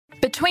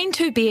Between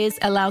Two Beers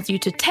allows you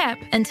to tap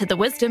into the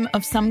wisdom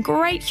of some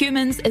great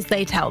humans as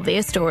they tell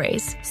their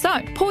stories.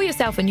 So, pour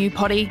yourself a new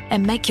potty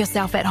and make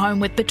yourself at home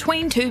with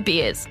Between Two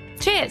Beers.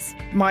 Cheers.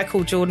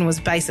 Michael Jordan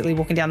was basically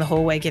walking down the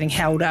hallway getting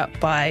held up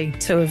by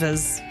two of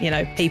his,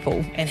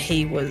 people, and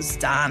he was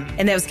done.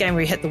 And that was the game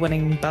where he hit the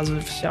winning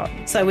buzzer shot.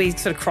 So we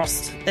sort of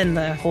crossed in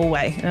the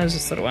hallway, and it was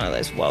just sort of one of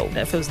those, whoa,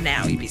 if it was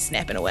now, you'd be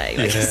snapping away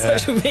like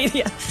social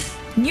media.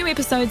 New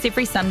episodes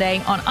every Sunday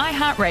on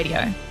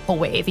iHeartRadio or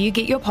wherever you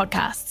get your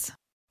podcasts.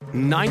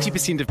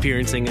 90% of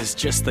parenting is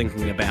just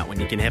thinking about when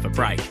you can have a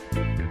break.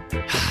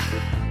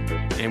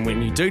 And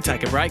when you do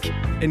take a break,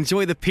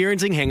 enjoy the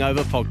Parenting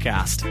Hangover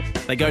podcast.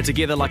 They go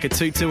together like a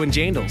tutu and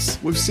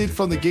jandals. We've said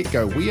from the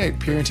get-go, we ain't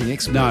parenting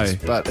experts,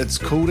 but it's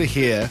cool to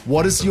hear,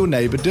 what is your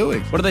neighbour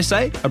doing? What do they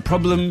say? A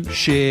problem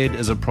shared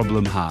is a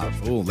problem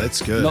halved. Oh,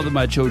 that's good. Not that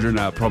my children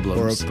are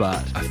problems,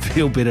 but I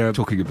feel better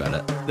talking about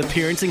it. The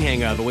Parenting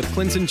Hangover with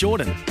Clinton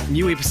Jordan.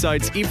 New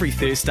episodes every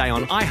Thursday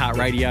on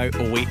iHeartRadio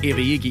or wherever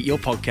you get your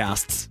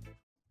podcasts.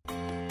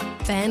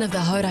 Fan of the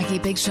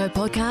Hoytey Big Show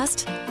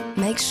podcast?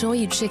 Make sure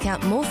you check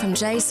out more from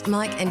Jace,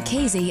 Mike and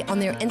Keezy on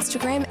their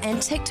Instagram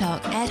and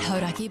TikTok at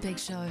Hoytey Big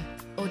Show.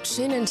 Or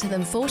tune into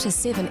them 4 to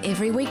 7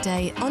 every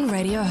weekday on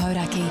Radio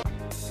Hoytey.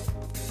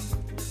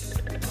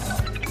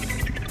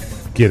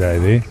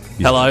 G'day there.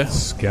 Hello.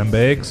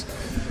 Scumbags.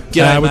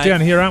 G'day, we're mate.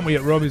 down here, aren't we,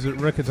 at Robbie's at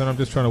Ricketts, and I'm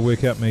just trying to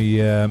work out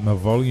my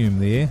volume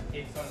there.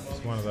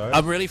 It's one of those.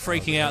 I'm really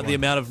freaking out the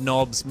amount of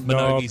knobs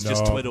Minogui's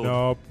just twiddled.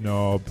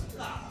 Knob.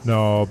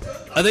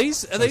 Are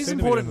these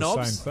important The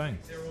knobs? same thing.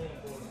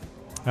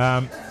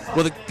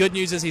 Well, the good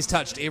news is he's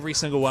touched every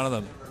single one of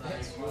them.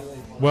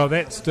 Well,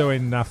 that's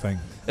doing nothing.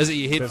 Is it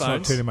your That's not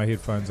headphones? turning my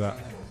headphones up.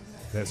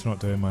 That's not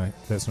doing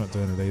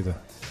it either.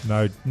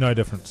 No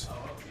difference.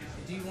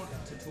 Do you want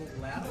to talk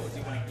loud or do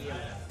you want to hear?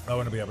 I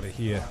want to be able to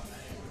hear.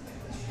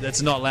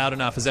 That's not loud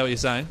enough. Is that what you're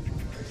saying?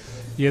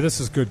 Yeah, this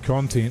is good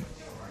content.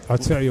 I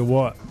tell you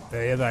what,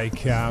 here they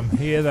come. I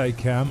Yeah,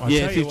 tell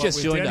if you you've what, just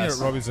we're joined down us.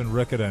 here at Robbie's in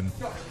Riccarton.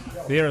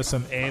 There are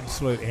some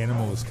absolute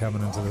animals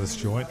coming into this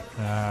joint.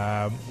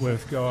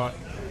 We've got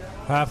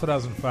half a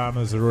dozen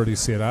farmers are already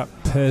set up,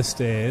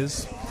 pissed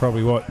as,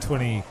 probably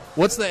 20...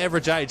 What's the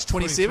average age?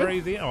 27?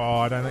 23 there? Oh,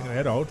 I don't think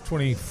they're that old.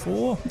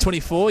 24?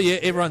 24, yeah.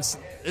 Everyone's...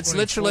 It's 24,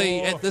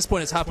 literally, at this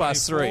point, it's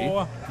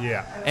 3:30.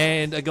 Yeah.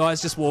 And a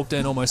guy's just walked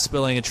in almost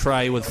spilling a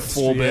tray with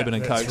 4 bourbon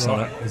and that's cokes right.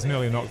 on it. He's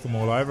nearly knocked them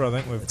all over, I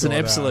think. It's an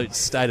absolute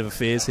state of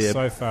affairs here,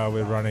 So far,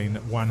 we're running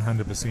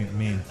 100%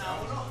 men.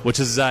 which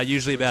is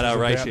usually about our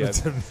ratio.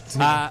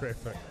 Demographic.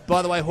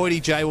 By the way,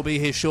 Hoytey J will be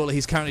here shortly.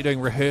 He's currently doing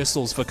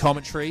rehearsals for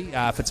commentary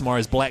for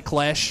tomorrow's Black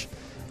Clash.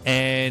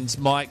 And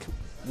Mike,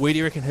 where do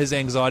you reckon his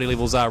anxiety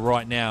levels are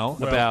right now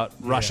about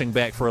rushing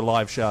back for a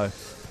live show?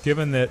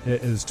 Given that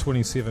it is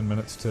 27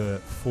 minutes to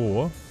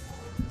 4,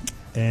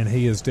 and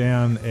he is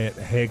down at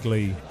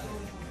Hagley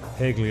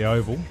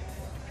Oval,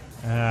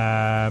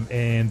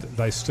 and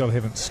they still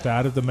haven't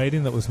started the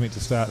meeting that was meant to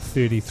start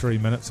 33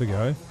 minutes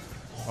ago,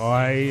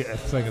 I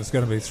think it's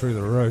going to be through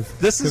the roof.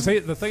 The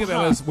thing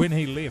about it is, when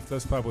he left,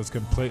 this pub was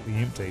completely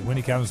empty. When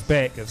he comes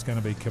back, it's going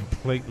to be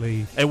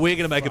completely... And we're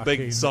going to make a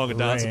big song and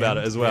dance about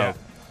it as well.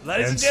 Yeah.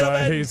 Ladies and and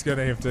gentlemen. so he's going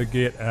to have to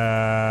get...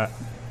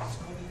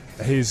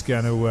 he's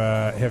going to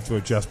have to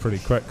adjust pretty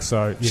quick.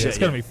 So, yeah, it's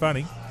going to be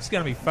funny. It's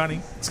going to be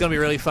funny. It's going to be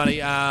really funny,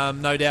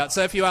 no doubt.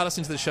 So if you are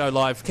listening to the show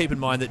live, keep in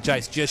mind that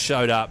Jace just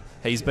showed up.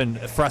 He's been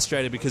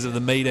frustrated because of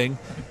the meeting,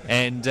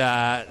 and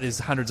there's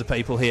hundreds of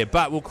people here.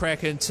 But we'll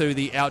crack into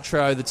the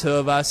outro, the two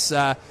of us.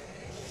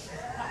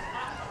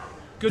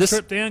 Good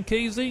trip down,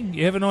 Keezy.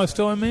 You have a nice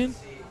time, man?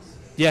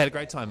 Yeah, had a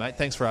great time, mate.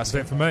 Thanks for Is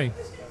asking. that for me?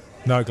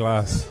 No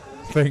glass.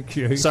 Thank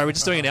you. So we're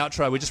just doing an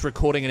outro. We're just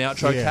recording an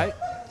outro, Yeah. Kate.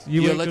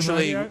 You You're worked in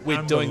literally, radio?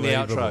 we're doing the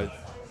Unbelievable. outro.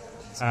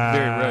 It's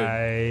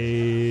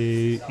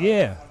very rude.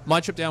 Yeah. My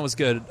trip down was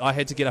good. I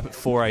had to get up at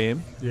 4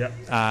 a.m. Yeah.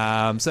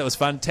 So that was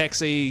fun.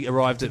 Taxi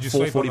arrived Did at you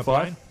sleep on the 4:45.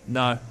 plane?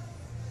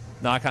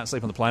 No, I can't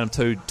sleep on the plane. I'm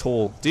too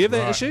tall. Do you have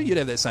that Right. issue? You'd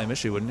have that same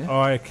issue, wouldn't you?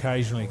 I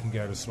occasionally can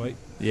go to sleep.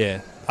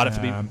 Yeah. I'd have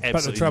to be absolutely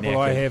But the trouble knackered.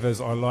 I have is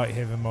I like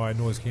having my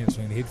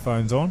noise-cancelling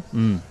headphones on.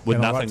 with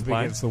and I nothing like to be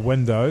playing. against the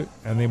window,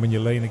 and then when you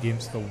lean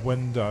against the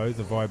window,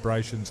 the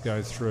vibrations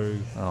go through,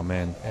 Oh,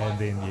 man. and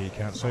then you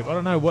can't sleep. I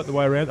don't know what the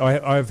way around.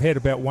 I've had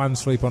about one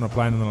sleep on a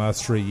plane in the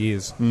last 3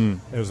 years. It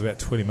was about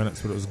 20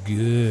 minutes, but it was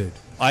good.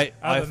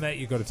 Other than that,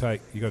 you got to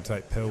take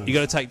pills. You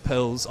got to take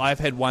pills. I've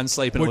had one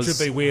sleep and which it was...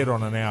 would be weird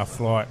on an hour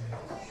flight.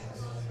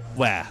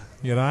 Wow.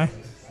 You know?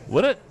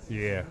 Would it?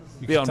 Yeah.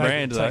 You Be could on take,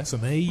 brand, though. Take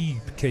some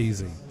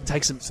Keezy.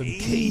 Take some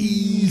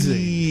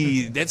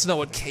Keezy. That's not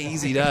what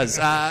Keezy does.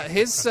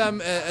 Here's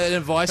an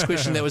advice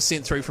question that was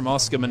sent through from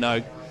Oscar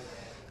Minogue.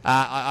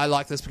 I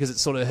like this because it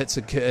sort of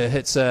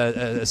hits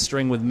a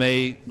string with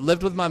me.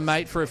 Lived with my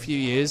mate for a few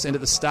years, and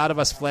at the start of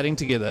us flatting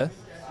together,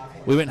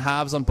 we went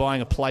halves on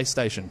buying a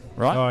PlayStation,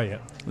 right? Oh, yeah.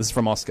 This is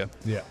from Oscar.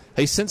 Yeah.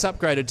 He's since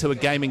upgraded to a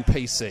gaming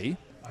PC.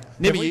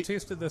 Have we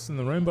tested this in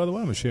the room, by the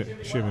way? I'm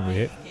assuming we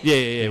have.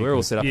 Yeah. We're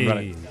all set up and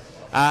running.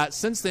 Yeah.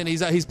 Since then,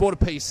 he's bought a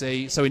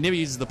PC, so he never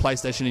uses the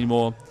PlayStation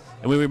anymore.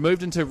 And when we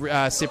moved into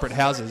separate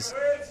houses,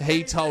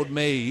 he told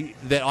me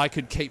that I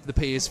could keep the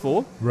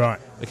PS4. Right.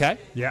 Okay?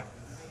 Yeah.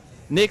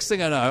 Next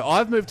thing I know,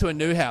 I've moved to a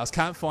new house,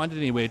 can't find it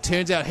anywhere.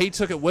 Turns out he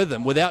took it with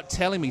him without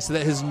telling me so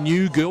that his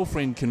new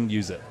girlfriend can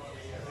use it.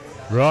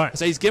 Right.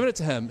 So he's given it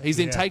to him. He's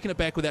then taken it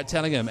back without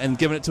telling him and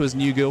given it to his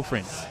new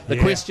girlfriend. The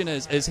question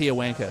is he a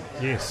wanker?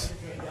 Yes.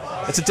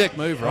 It's a dick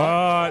move,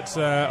 right?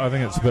 I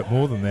think it's a bit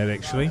more than that,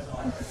 actually.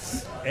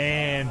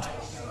 And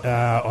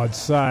I'd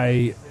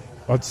say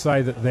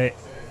that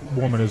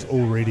woman is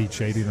already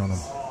cheating on him.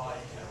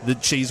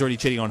 That she's already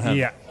cheating on him?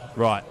 Yeah.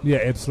 Right. Yeah,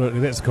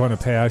 absolutely. That's the kind of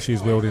power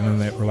she's wielding in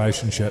that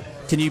relationship.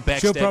 Can you backstab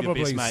She'll your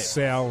probably best mate?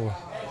 sell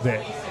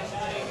that.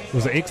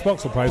 Was it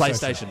Xbox or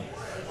PlayStation?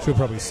 She'll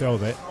probably sell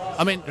that.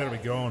 I mean, that'll be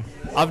gone.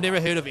 I've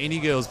never heard of any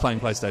girls playing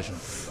PlayStation.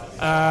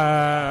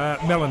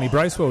 Melanie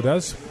Bracewell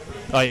does.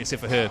 Oh, yeah,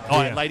 except for her.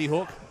 Oh, and Lady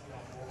Hawk.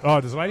 Oh,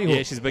 does Lady Hawk?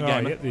 Yeah, she's a big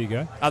gamer. Yeah, there you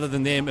go. Other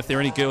than them, if there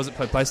are any girls that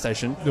play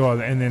PlayStation. Oh,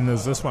 and then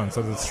there's this one,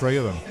 so there's 3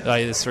 of them. Oh,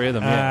 yeah, there's 3 of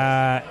them,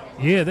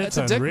 yeah. That's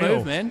a unreal. dick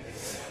move, man.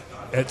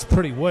 It's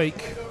pretty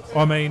weak.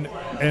 I mean,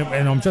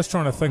 and I'm just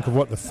trying to think of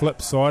what the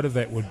flip side of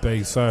that would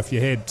be. So if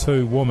you had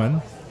 2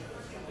 women,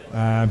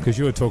 because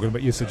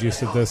you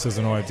suggested this as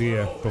an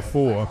idea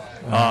before.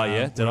 Oh,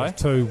 yeah, did I?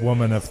 2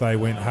 women, if they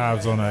went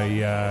halves on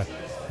a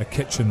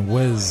kitchen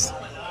whiz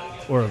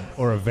or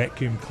a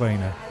vacuum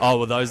cleaner. Oh,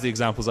 well, those are the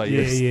examples I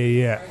used.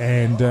 Yeah.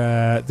 And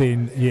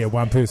then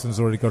one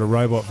person's already got a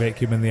robot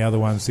vacuum and the other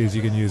one says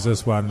you can use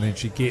this one, and then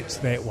she gets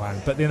that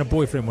one. But then a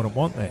boyfriend wouldn't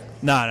want that.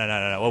 No.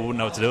 I wouldn't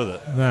know what to do with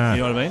it. No.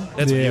 You know what I mean?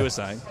 That's what you were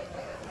saying.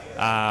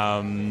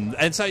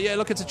 And so,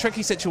 look, it's a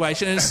tricky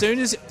situation. And as soon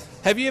as...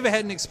 Have you ever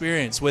had an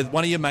experience with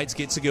one of your mates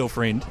gets a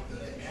girlfriend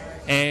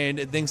and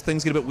things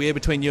get a bit weird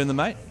between you and the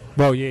mate?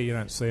 Well, yeah, you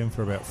don't see him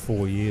for about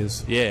 4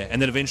 years. Yeah, and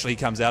then eventually he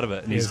comes out of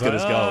it and he's good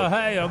like, as gold. Oh,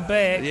 hey, I'm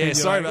back. Yeah,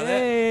 sorry about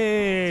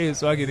that.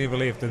 So I get never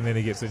left, and then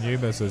he gets a new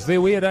missus.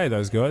 They're weird,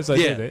 those guys? They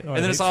do that. And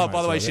then it's,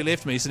 by the way, she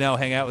left me, so now I'll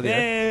hang out with you.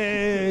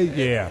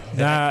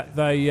 Yeah.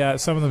 They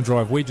some of them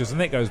drive wedges, and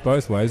that goes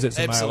both ways. It's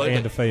a male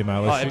and a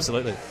female issue. Oh,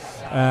 absolutely.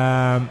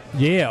 I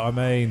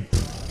mean,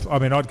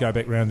 I'd go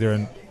back round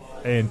there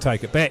and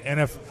take it back. And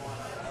if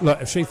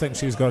she thinks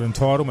she's got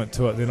entitlement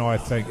to it, then I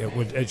think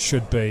it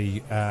should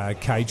be a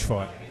cage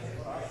fight.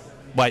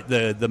 Wait,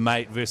 the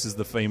mate versus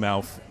the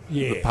female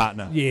the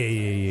partner? Yeah.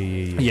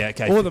 Yeah,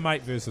 okay. Or the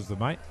mate versus the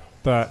mate.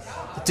 But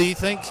do you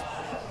think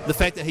the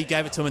fact that he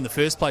gave it to him in the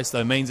first place,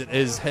 though, means it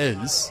is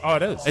his? Oh,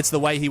 it is. It's the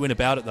way he went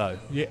about it, though.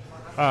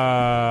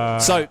 Yeah.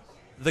 So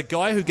the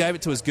guy who gave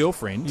it to his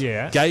girlfriend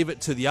gave it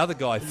to the other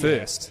guy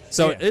first.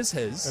 So it is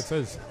his. It's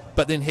his.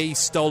 But then he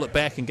stole it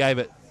back and gave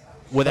it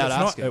without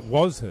asking. It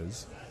was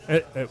his.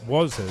 It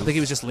was his. I think he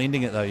was just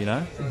lending it, though, you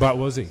know? But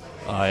was he?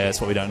 Oh, yeah,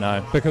 that's what we don't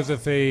know. Because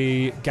if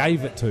he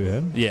gave it to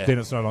him, then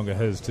it's no longer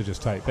his to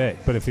just take back.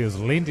 But if he was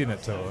lending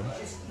it to him,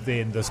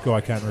 then this guy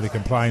can't really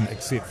complain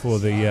except for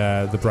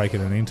the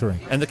breaking and entering.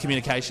 And the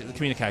communication.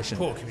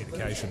 Poor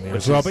communication there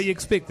as well. But you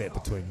expect that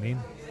between men.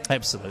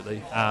 Absolutely.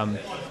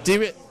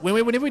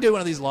 Whenever we do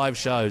one of these live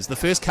shows, the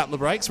first couple of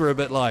breaks we're a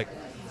bit like,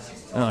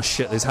 oh,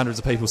 shit, there's hundreds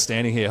of people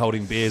standing here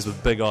holding beers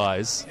with big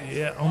eyes.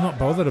 Yeah, I'm not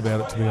bothered about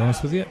it, to be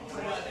honest with you.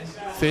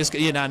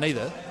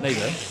 Neither.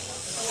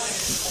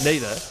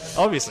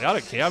 Obviously, I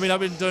don't care. I mean,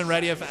 I've been doing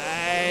radio for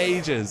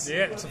ages.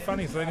 Yeah, it's a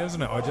funny thing,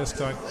 isn't it? I just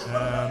don't...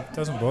 it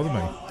doesn't bother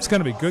me. It's going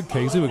to be good,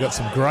 Keezy. We've got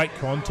some great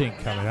content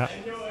coming up.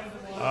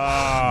 Oh,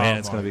 man,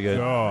 it's going to be good.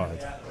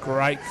 God,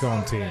 great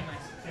content.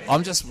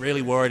 I'm just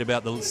really worried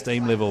about the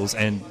steam levels,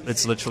 and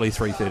it's literally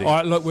 3:30. All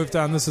right, look,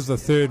 this is the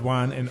 3rd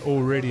one, and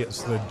already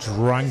it's the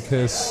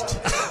drunkest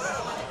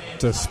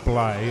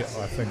display I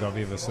think I've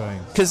ever seen.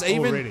 Because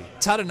even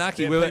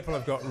Taranaki... people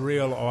have got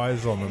real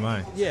eyes on them,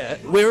 eh? Yeah,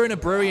 we were in a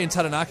brewery in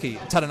Taranaki,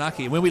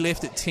 and when we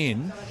left at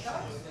 10,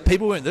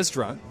 people weren't this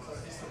drunk.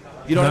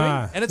 You know what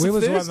I mean? And it's Where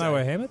was Thursday. the one they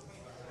were hammered?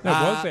 No, it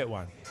was that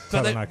one.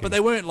 But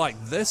they weren't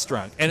like this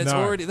drunk, and it's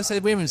already... They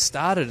said we haven't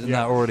started, and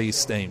they're already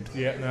steamed.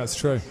 Yeah, no, it's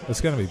true. It's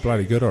going to be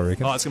bloody good, I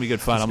reckon. Oh, it's going to be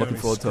good fun. I'm looking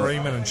forward to it.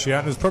 Screaming and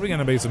shouting. There's probably going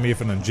to be some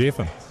effing and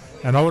jeffing,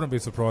 and I wouldn't be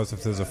surprised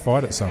if there's a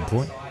fight at some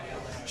point.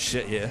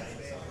 Shit, yeah.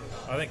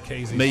 I think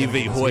Keezy... Me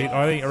v. Hoytey.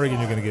 I reckon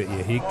you're going to get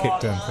your head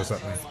kicked in for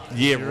something.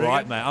 Yeah,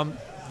 right, mate. I'm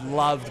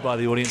loved by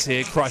the audience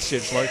here,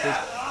 Christchurch locals.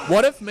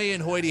 What if me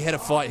and Hoytey had a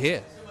fight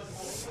here?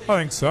 I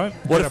think so.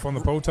 What up on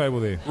the pool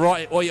table there?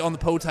 Right, on the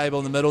pool table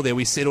in the middle there,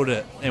 we settled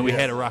it and we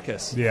had a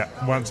ruckus. Yeah,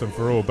 once and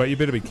for all. But you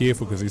better be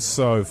careful because he's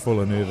so full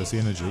of nervous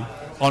energy.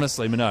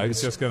 Honestly, Minogue.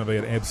 It's just going to be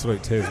an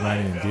absolute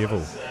Tasmanian devil.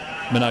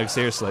 Minogue,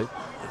 seriously.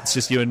 It's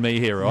just you and me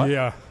here, right?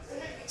 Yeah.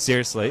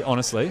 Seriously,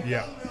 honestly.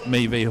 Yeah.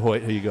 Me v.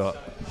 Hoyt, who you got?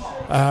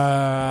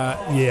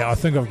 I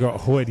think I've got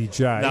Hoytey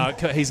J. No,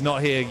 he's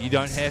not here. You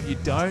don't.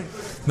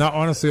 No,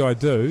 honestly, I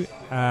do.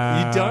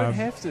 You don't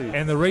have to.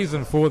 And the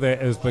reason for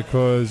that is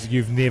because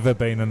you've never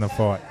been in a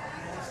fight.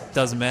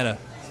 Doesn't matter.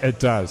 It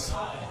does.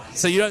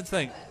 So you don't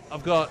think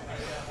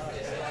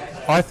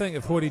I think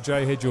if Hoytey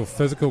J had your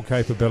physical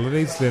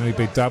capabilities, then he'd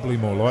be doubly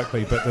more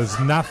likely. But there's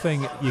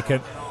nothing you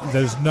can...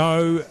 There's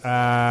no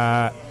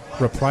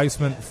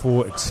replacement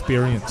for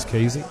experience,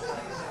 Keezy.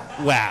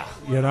 Wow.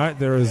 You know,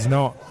 there is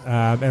not.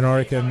 And I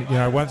reckon, you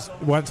know, once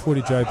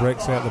Hoytey Joe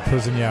breaks out the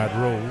prison yard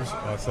rules,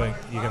 I think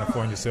you're going to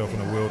find yourself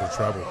in a world of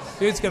trouble.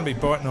 Dude's going to be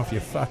biting off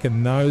your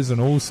fucking nose and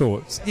all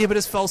sorts. Yeah, but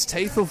his false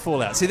teeth will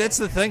fall out. See, that's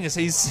the thing, is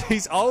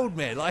he's old,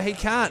 man. Like, he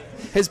can't.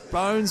 His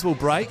bones will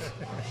break.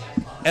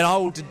 And I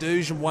will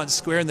deduge him once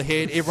square in the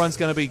head. Everyone's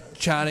going to be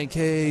chanting,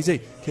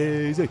 Keezy,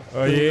 Keezy.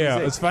 Oh, yeah.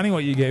 It's funny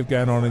what you have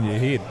going on in your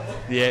head.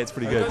 Yeah, it's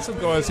pretty I've good. got some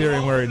guys here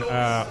wearing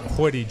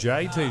Hoytey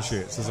J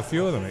T-shirts. There's a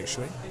few of them,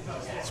 actually.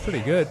 It's pretty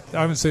good. I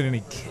haven't seen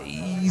any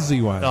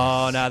Keezy ones.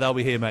 Oh, no, they'll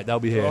be here, mate.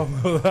 They'll be here.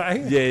 Oh, will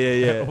they?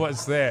 Yeah.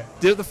 What's that?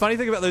 Dude, the funny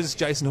thing about those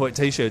Jason Hoyt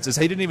T-shirts is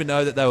he didn't even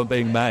know that they were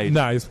being made.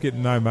 No, he's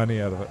getting no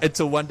money out of it.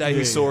 Until one day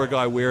he saw a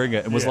guy wearing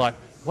it and was like,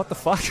 what the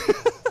fuck?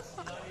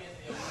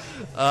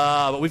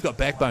 But we've got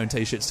Backbone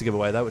T-shirts to give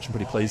away, though, which I'm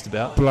pretty pleased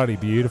about. Bloody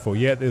beautiful.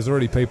 Yeah, there's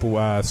already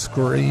people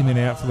screaming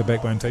out for the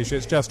Backbone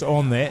T-shirts. Just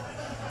on that,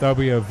 they'll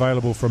be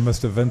available from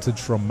Mr. Vintage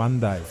from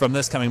Monday. From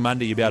this coming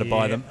Monday, you'll be able to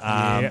buy them.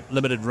 Yeah.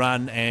 Limited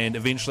run, and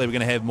eventually we're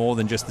going to have more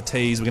than just the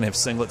tees. We're going to have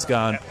singlets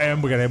going.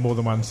 And we're going to have more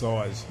than one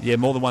size. Yeah,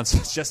 more than one.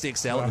 It's just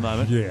XL at the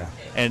moment. Yeah.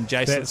 And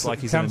Jason looks like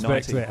he's in a 90. Comes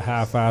back to that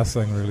half-ass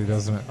thing, really,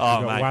 doesn't it? Oh,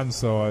 You've got mate. one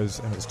size,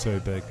 and it's too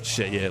big.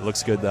 Shit, yeah, it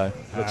looks good, though.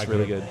 Looks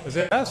really good. Is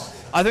that us?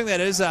 I think that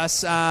is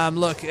us.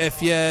 Look,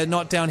 if you're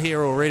not down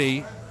here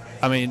already,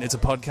 I mean, it's a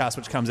podcast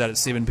which comes out at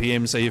 7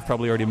 p.m, so you've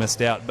probably already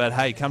missed out. But,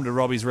 hey, come to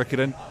Robbie's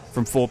Riccarton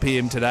from 4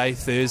 p.m. today,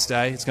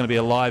 Thursday. It's going to be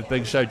a live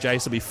big show.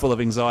 Jace will be full of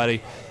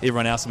anxiety.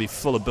 Everyone else will be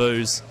full of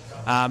booze.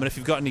 And if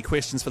you've got any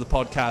questions for the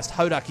podcast,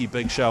 Hoytey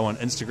Big Show on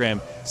Instagram,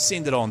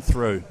 send it on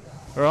through.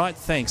 All right?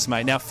 Thanks,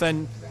 mate. Now,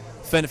 Finn,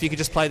 if you could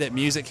just play that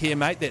music here,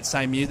 mate, that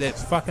same music.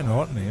 It's fucking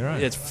hot in here,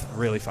 right? It's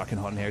really fucking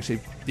hot in here,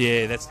 actually.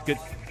 Yeah, that's good.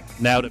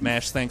 Nailed it,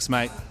 Mash. Thanks,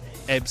 mate.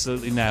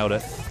 Absolutely nailed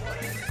it.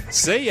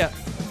 See ya.